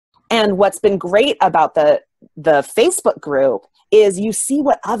And what's been great about the Facebook group is you see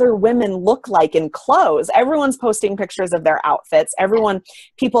what other women look like in clothes. Everyone's posting pictures of their outfits.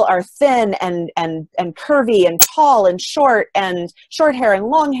 People are thin and curvy and tall and short hair and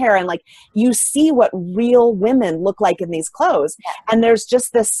long hair. And like, you see what real women look like in these clothes. And there's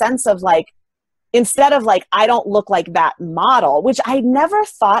just this sense of like, instead of like, I don't look like that model, which I never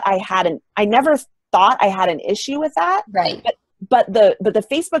thought I had an issue with that. Right. But the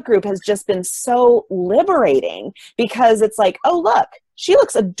Facebook group has just been so liberating, because it's like, oh, look, she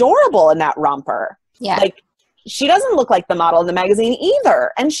looks adorable in that romper. Yeah. Like, she doesn't look like the model in the magazine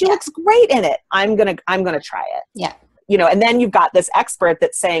either. And she looks great in it. I'm going to try it. Yeah. You know, and then you've got this expert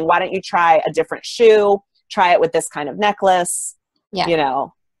that's saying, why don't you try a different shoe? Try it with this kind of necklace, you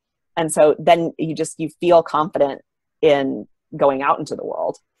know? And so then you feel confident in going out into the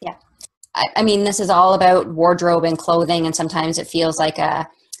world. Yeah. I mean, this is all about wardrobe and clothing, and sometimes it feels like a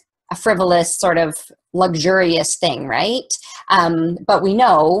frivolous sort of luxurious thing, right? But we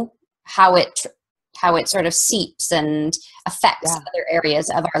know how it sort of seeps and affects other areas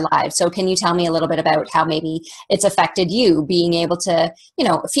of our lives. So can you tell me a little bit about how maybe it's affected you, being able to, you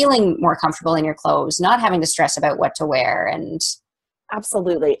know, feeling more comfortable in your clothes, not having to stress about what to wear? And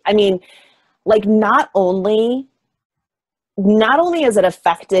absolutely. I mean, like, not only has it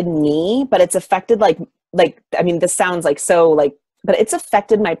affected me, but it's affected I mean, this sounds like so like, but it's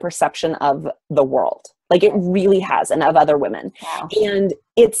affected my perception of the world. Like, it really has, and of other women. Wow. And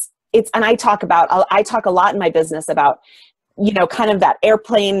and I talk a lot in my business about, you know, kind of that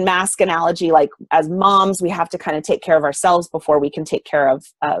airplane mask analogy. Like, as moms, we have to kind of take care of ourselves before we can take care of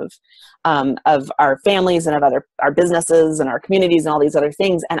our families and of our businesses and our communities and all these other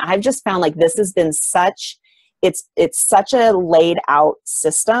things. And I've just found like this has been it's such a laid out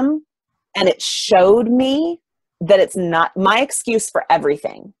system, and it showed me that it's not my excuse for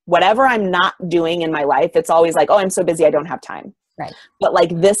everything. Whatever I'm not doing in my life, it's always like, oh, I'm so busy, I don't have time. Right. But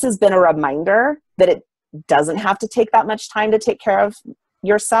like, this has been a reminder that it doesn't have to take that much time to take care of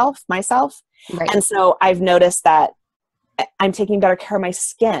myself. Right. And so I've noticed that I'm taking better care of my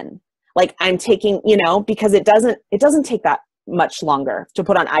skin. Like, I'm taking, you know, because it doesn't take that much longer to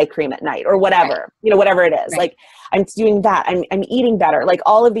put on eye cream at night or whatever, you know, whatever it is. Like, I'm doing that. I'm eating better. Like,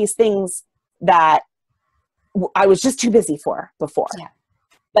 all of these things that I was just too busy for before. Yeah.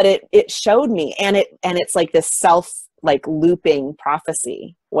 But it showed me, and it's like this self like looping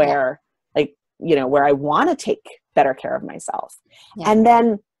prophecy where like, you know, where I want to take better care of myself.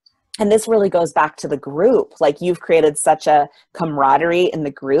 Yeah. And this really goes back to the group. Like, you've created such a camaraderie in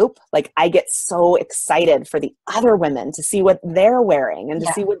the group. Like, I get so excited for the other women to see what they're wearing and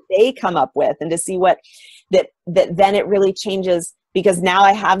to see what they come up with, and to see what that then it really changes, because now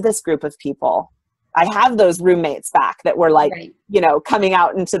I have this group of people. I have those roommates back that were like, you know, coming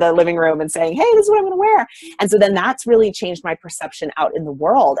out into the living room and saying, hey, this is what I'm going to wear. And so then that's really changed my perception out in the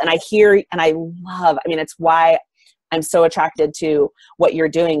world. And I hear, and I love, I mean, it's why I'm so attracted to what you're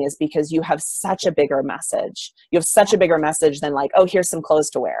doing, is because you have such a bigger message. You have such a bigger message than like, oh, here's some clothes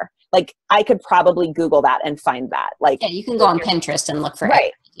to wear. Like, I could probably Google that and find that. Like, yeah, you can go on Pinterest and look for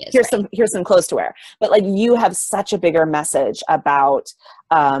ideas, here's some clothes to wear. But like, you have such a bigger message about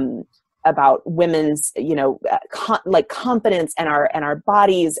women's, you know, like confidence and our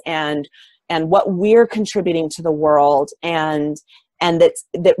bodies and what we're contributing to the world, and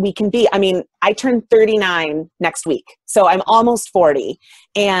that we can be. I mean, I turn 39 next week, so I'm almost 40,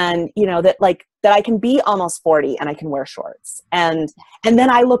 and you know, that I can be almost 40 and I can wear shorts, and then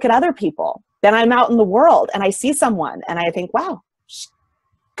I look at other people, then I'm out in the world and I see someone and I think, wow,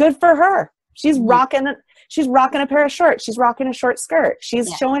 good for her. She's rocking a pair of shorts. She's rocking a short skirt.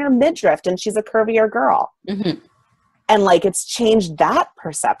 She's showing her midriff, and she's a curvier girl. Mm-hmm. And like, it's changed that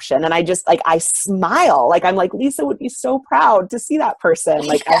perception. And I just like, I smile. Like, I'm like, Lisa would be so proud to see that person.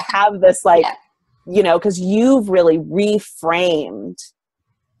 Like, I have this like, you know, because you've really reframed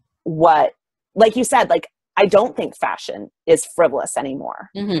what, like you said, like, I don't think fashion is frivolous anymore,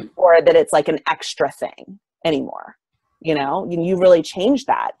 or that it's like an extra thing anymore. You know, you really changed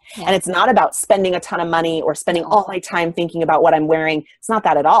that. Yeah. And it's not about spending a ton of money or spending all my time thinking about what I'm wearing. It's not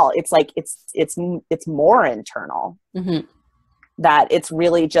that at all. It's like, it's more internal, that it's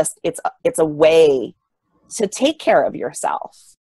really just, it's a way to take care of yourself.